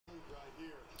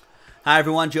Hi,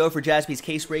 everyone. Joe for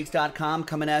jaspyscasebreaks.com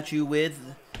coming at you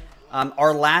with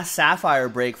our last Sapphire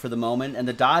break for the moment, and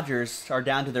the Dodgers are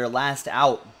down to their last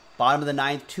out. Bottom of the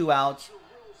ninth, 2 outs.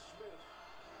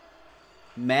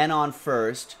 Man on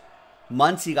first.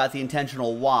 Muncy got the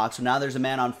intentional walk, so now there's a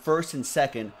man on first and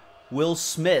second. Will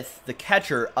Smith, the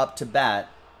catcher, up to bat.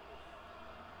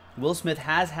 Will Smith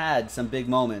has had some big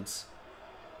moments.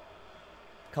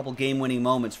 A couple game-winning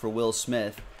moments for Will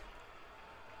Smith.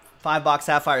 5-box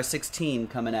Sapphire 16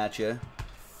 coming at you.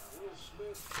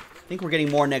 I think we're getting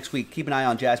more next week. Keep an eye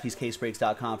on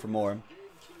jaspyscasebreaks.com for more.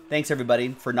 Thanks, everybody,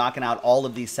 for knocking out all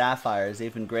of these Sapphires.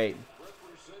 They've been great.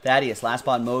 Thaddeus, Last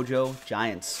Spot Mojo,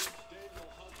 Giants.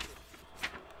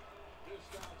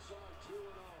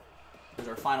 There's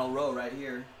our final row right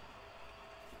here.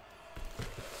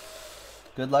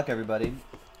 Good luck, everybody.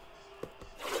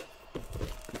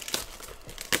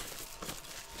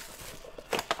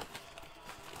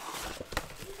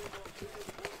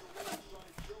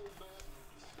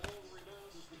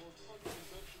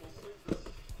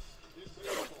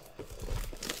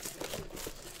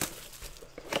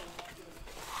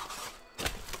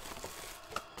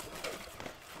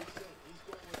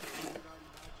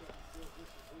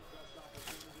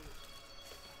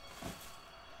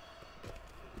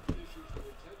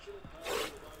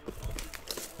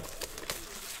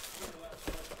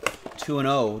 Two and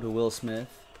 0 to Will Smith.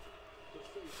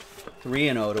 3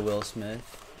 and 0 to Will Smith.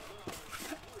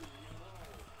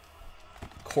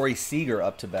 Corey Seager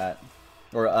up to bat,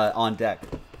 or on deck.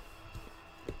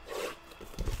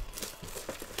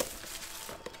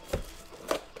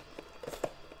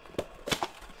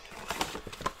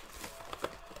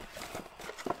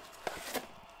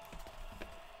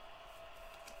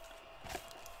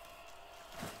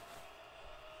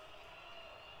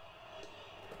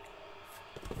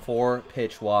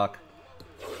 Pitch walk.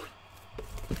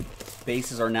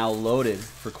 Bases are now loaded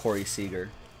for Corey Seager.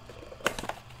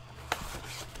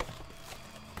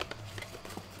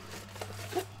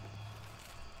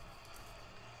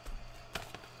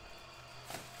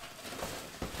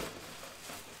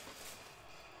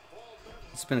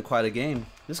 It's been quite a game.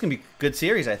 This is going to be a good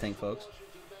series, I think, folks.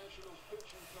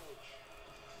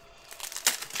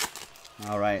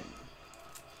 All right.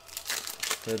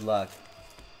 Good luck.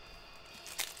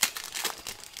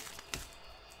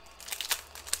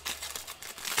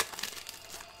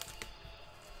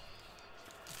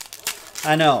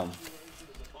 I know.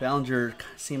 Bellinger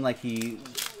seemed like he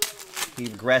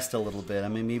regressed a little bit. I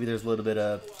mean, maybe there's a little bit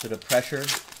of pressure.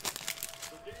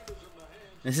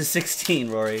 This is 16,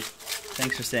 Rory.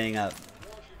 Thanks for staying up.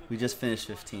 We just finished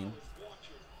 15.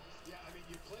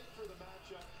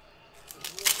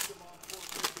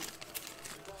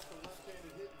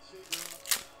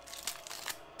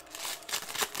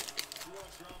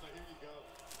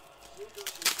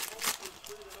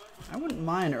 I wouldn't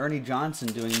mind Ernie Johnson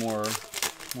doing more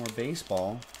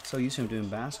baseball. So used to him doing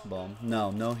basketball.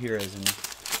 No heroes in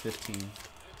 15.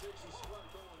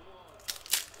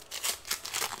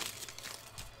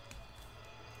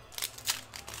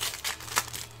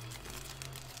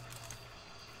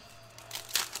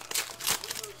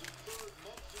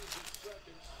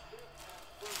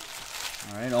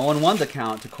 All right, 0-1 the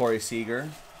count to Corey Seager.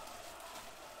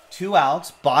 2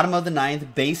 outs, bottom of the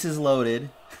ninth, bases loaded.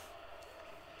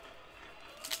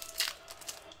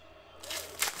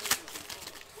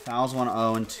 Fouls 1,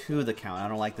 0-2 the count. I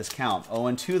don't like this count.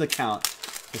 0-2 the count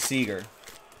to Seager.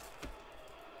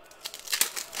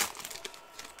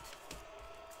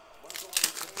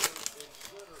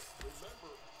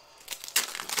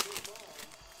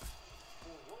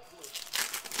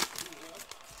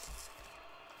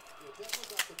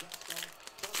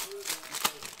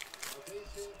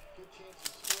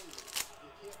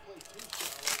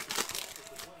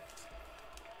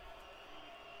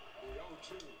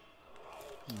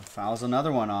 Fouls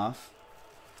another one off.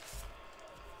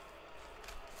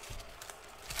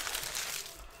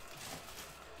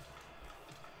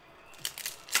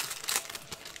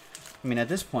 I mean, at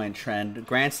this point, Trend,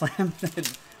 Grand Slam,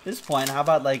 at this point, how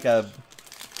about like a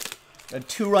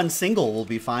 2-run single will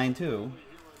be fine too.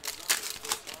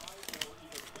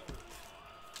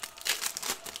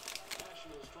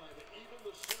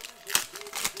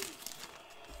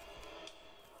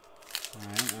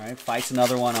 All right, fights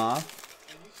another one off.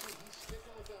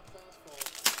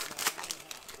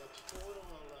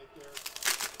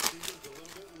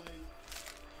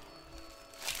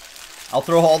 I'll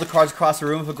throw all the cards across the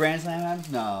room if a Grand Slam happens?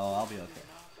 No, I'll be okay.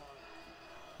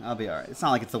 I'll be alright. It's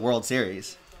not like it's the World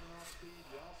Series.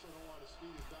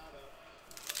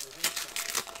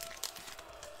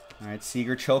 Alright,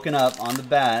 Seager choking up on the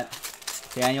bat.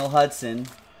 Daniel Hudson.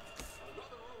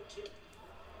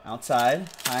 Outside,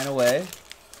 high and away.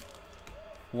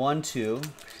 1-2.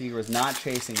 Seager was not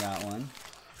chasing that one.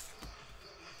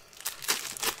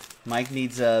 Mike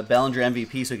needs a Bellinger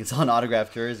MVP so he can sell an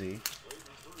autographed jersey.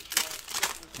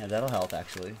 Yeah, that'll help,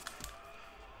 actually.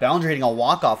 Bellinger hitting a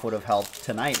walk-off would have helped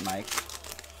tonight, Mike.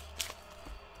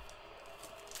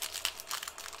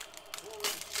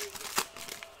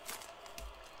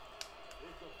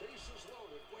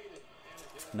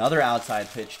 Another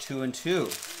outside pitch,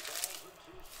 2-2.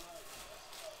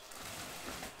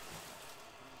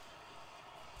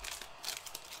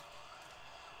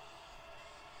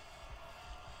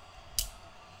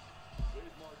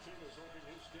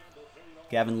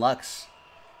 Gavin Lux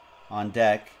on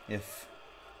deck if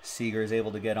Seager is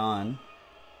able to get on.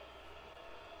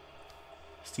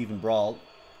 Stephen Brault,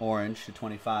 orange to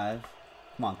 25.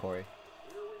 Come on, Corey.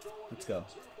 Let's go.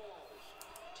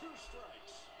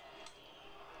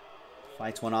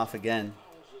 Fights one off again.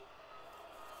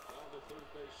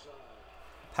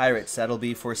 Pirates, that'll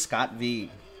be for Scott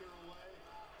V.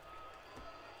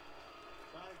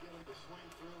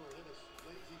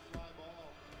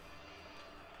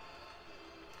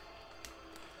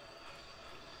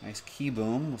 Nice key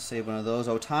boom. We'll save one of those.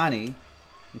 Otani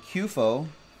and Cufo.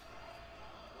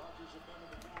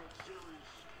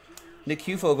 Nick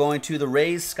Cufo going to the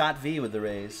Rays. Scott V with the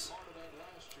Rays.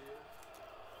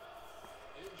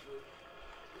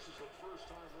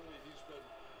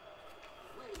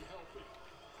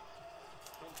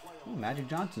 Ooh, Magic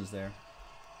Johnson's there.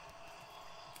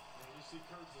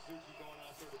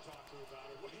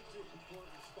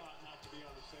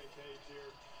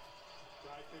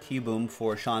 Key boom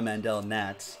for Sean Mandel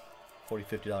Nats. $40,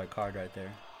 $50 card right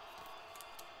there.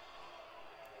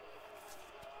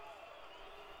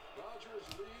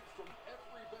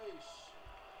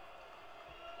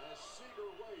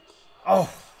 Oh!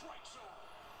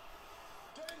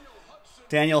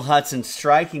 Daniel Hudson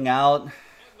striking out.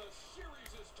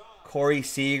 Corey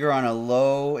Seager on a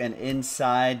low and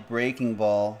inside breaking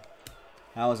ball.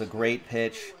 That was a great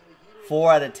pitch.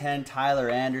 4 out of 10, Tyler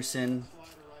Anderson.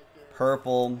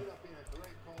 Purple.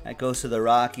 That goes to the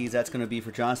Rockies. That's going to be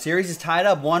for John. Series is tied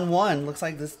up 1-1. Looks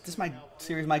like this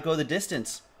series might go the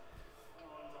distance.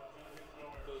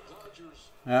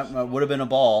 Would have been a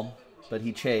ball, but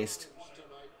he chased.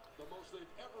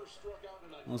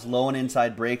 Those low and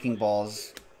inside breaking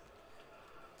balls.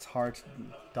 It's hard.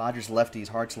 Dodgers lefties,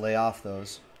 hard to lay off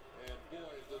those.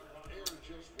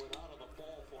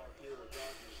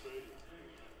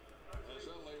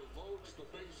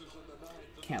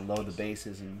 Can't load the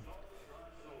bases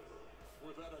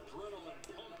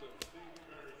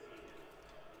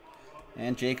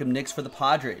and Jacob Nix for the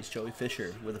Padres. Joey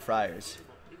Fisher with the Friars.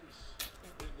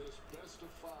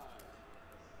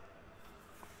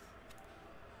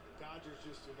 Dodgers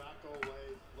just do not go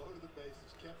away. Loaded the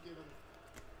bases, kept giving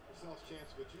themselves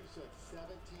chances, but you said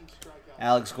 17 strikeouts.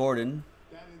 Alex Gordon,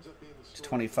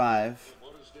 25.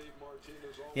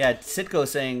 Yeah, Sitko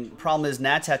saying problem is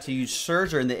Nats have to use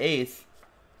Scherzer in the 8th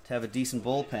to have a decent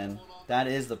bullpen. That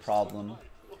is the problem.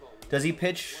 Does he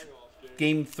pitch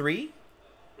game 3?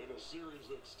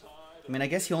 I mean, I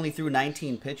guess he only threw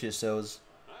 19 pitches, so it was,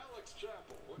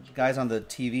 guys on the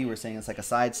TV were saying it's like a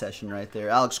side session right there.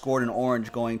 Alex Gordon,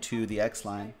 orange, going to the X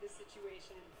line.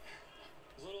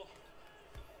 A little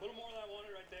more than I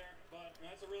wanted right there, but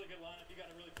that's a really good lineup. You got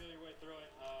to really feel your way through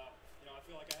it. I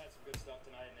feel like I had some good stuff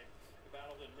tonight, and they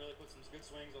battled and really put some good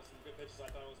swings on some good pitches I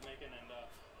thought I was making, and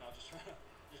just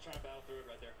trying to battle through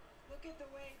it right there. Look at the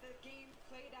way the game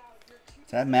played out.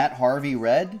 Is that Matt Harvey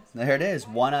red? There it is.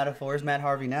 1 out of 4 is Matt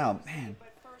Harvey now. Man.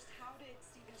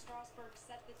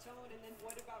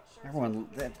 Everyone,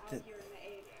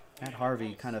 Matt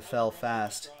Harvey kind of fell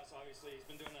fast.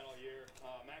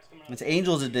 It's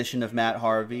Angels edition of Matt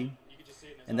Harvey.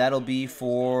 And that'll be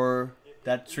for,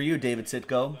 that's for you, David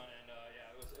Sitko.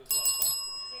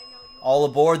 All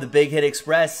aboard the Big Hit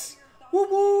Express. Woo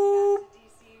woo!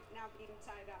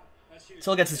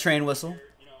 Still gets the train whistle.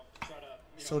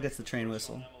 Still gets the train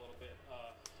whistle.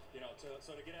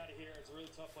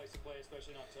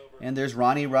 And there's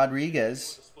Ronnie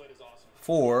Rodriguez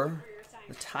for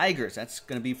the Tigers. That's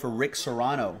going to be for Rick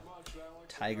Serrano.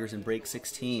 Tigers in break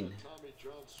 16.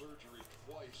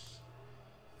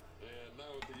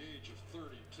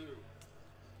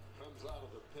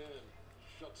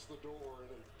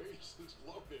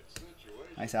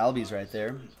 Nice Albies right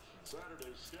there.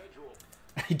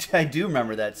 I do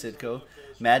remember that, Sitko.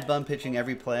 Mad Bum pitching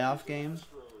every playoff game.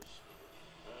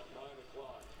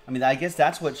 I mean, I guess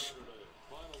that's what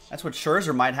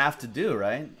Scherzer might have to do,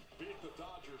 right?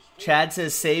 Chad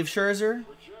says save Scherzer.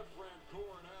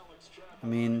 I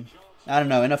mean, I don't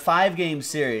know. In a 5-game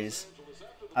series,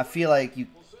 I feel like you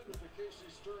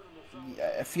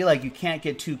can't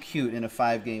get too cute in a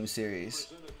 5-game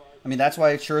series. I mean, that's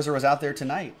why Scherzer was out there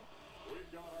tonight.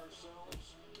 We've got ourselves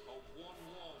a 1-1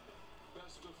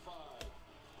 best of 5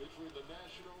 between the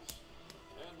Nationals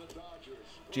and the Dodgers.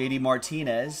 JD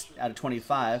Martinez out of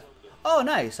 25. Oh,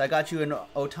 nice. I got you in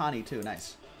Ohtani, too.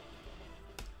 Nice.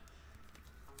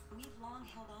 We've long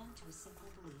held on to a simple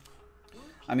belief.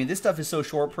 I mean, this stuff is so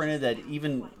short printed that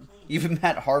even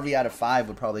Matt Harvey out of 5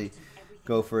 would probably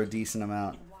go for a decent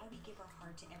amount. And why we give our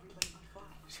heart to everybody we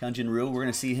fly. Hyunjin Ryu, we're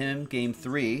going to see him game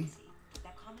 3.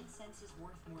 That common sense is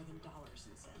worth more than dollars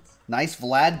and cents. Nice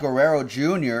Vlad Guerrero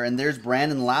Jr. And there's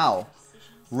Brandon Lau.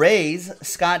 Rays,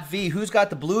 Scott V. Who's got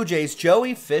the Blue Jays?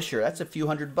 Joey Fisher. That's a few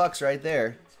 $100 right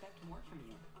there. Expect more from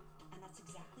you. And that's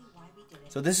exactly why we did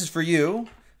it. So this is for you,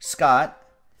 Scott.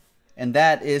 And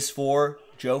that is for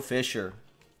Joe Fisher.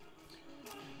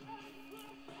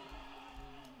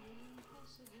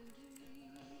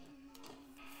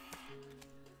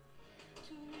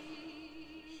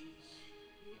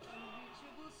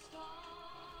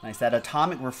 Nice, that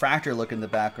atomic refractor look in the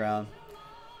background.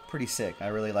 Pretty sick. I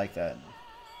really like that.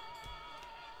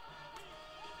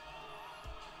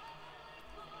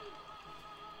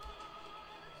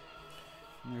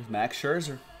 And there's Max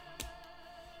Scherzer.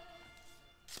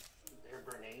 Their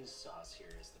Bernaise sauce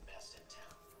here is the best in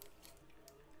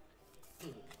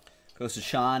town. Goes to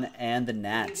Sean and the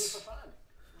Nats.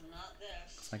 Not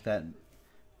this. Like that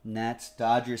Nats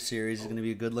Dodgers series is going to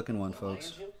be a good looking one,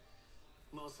 folks.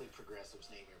 Mostly Progressive's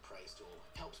Name Your Price tool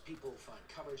helps people find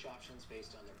coverage options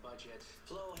based on their budget.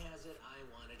 Flo has it, I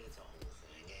want it, it's a whole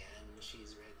thing, and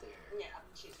she's right there. Yeah,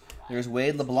 she's right. There's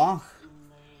Wade LeBlanc.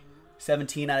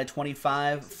 17 out of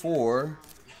 25 for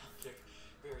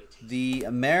the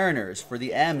Mariners. For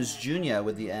the M's, Junior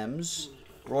with the M's.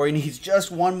 Rory needs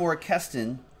just one more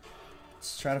Keston.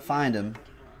 Let's try to find him.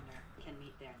 Can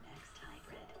meet their next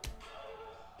hybrid.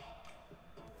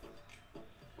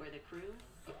 Where the crew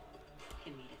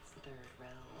can meet its third row.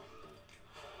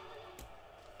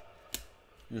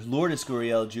 There's Lourdes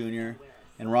Gurriel Jr.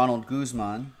 and Ronald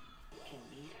Guzman. Can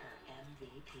meet her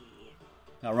MVP.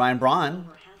 Now Ryan Braun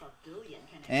Over $500 million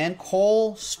can and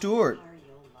Cole Stewart car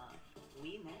you'll love.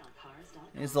 We met on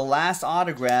cars.com. is the last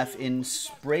autograph in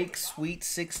Break Sweet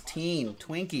 16.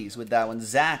 Twinkies with that one.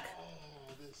 Zach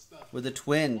with the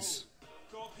Twins.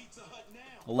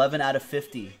 11 out of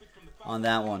 50 on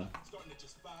that one.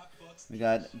 We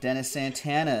got Dennis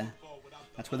Santana.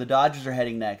 That's where the Dodgers are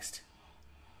heading next.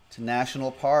 To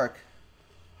National Park.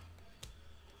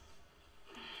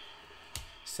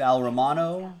 Sal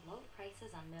Romano, Low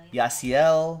prices on million.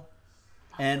 Yasiel,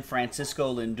 and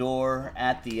Francisco Lindor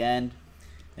at the end.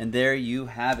 And there you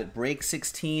have it. Break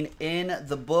 16 in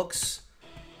the books.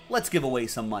 Let's give away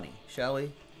some money, shall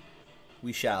we?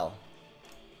 We shall.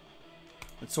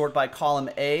 Let's sort by column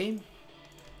A.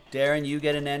 Darren, you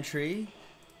get an entry.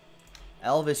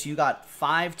 Elvis, you got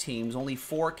 5 teams. Only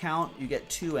 4 count. You get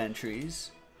 2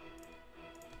 entries.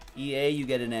 EA, you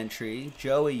get an entry.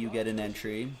 Joey, you get an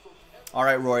entry. All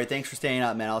right, Rory, thanks for staying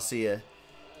up, man. I'll see you.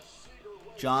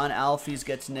 John Alfies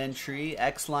gets an entry.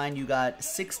 X-Line, you got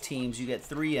 6 teams. You get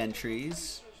 3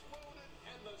 entries.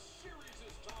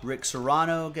 Rick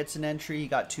Serrano gets an entry. He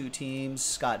got 2 teams.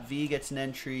 Scott V gets an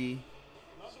entry.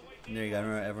 And there you go.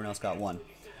 Everyone else got 1.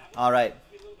 All right.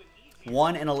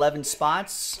 1 in 11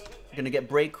 spots. You're going to get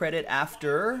break credit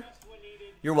after.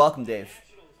 You're welcome, Dave.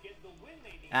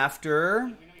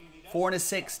 After 4 and a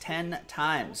 6, 10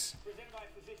 times.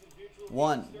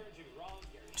 1,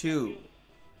 2,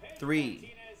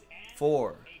 3,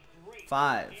 4,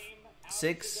 5,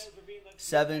 6,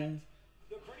 7,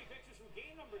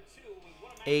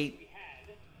 8,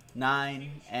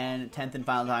 9, and 10th and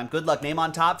final time. Good luck. Name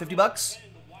on top, $50.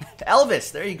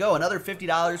 Elvis, there you go. Another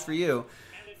 $50 for you.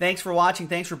 Thanks for watching.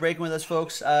 Thanks for breaking with us,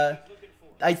 folks.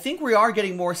 I think we are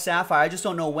getting more Sapphire. I just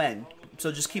don't know when.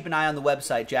 So just keep an eye on the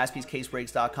website,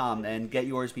 jaspyscasebreaks.com, and get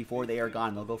yours before they are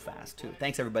gone. They'll go fast, too.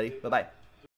 Thanks, everybody. Bye-bye.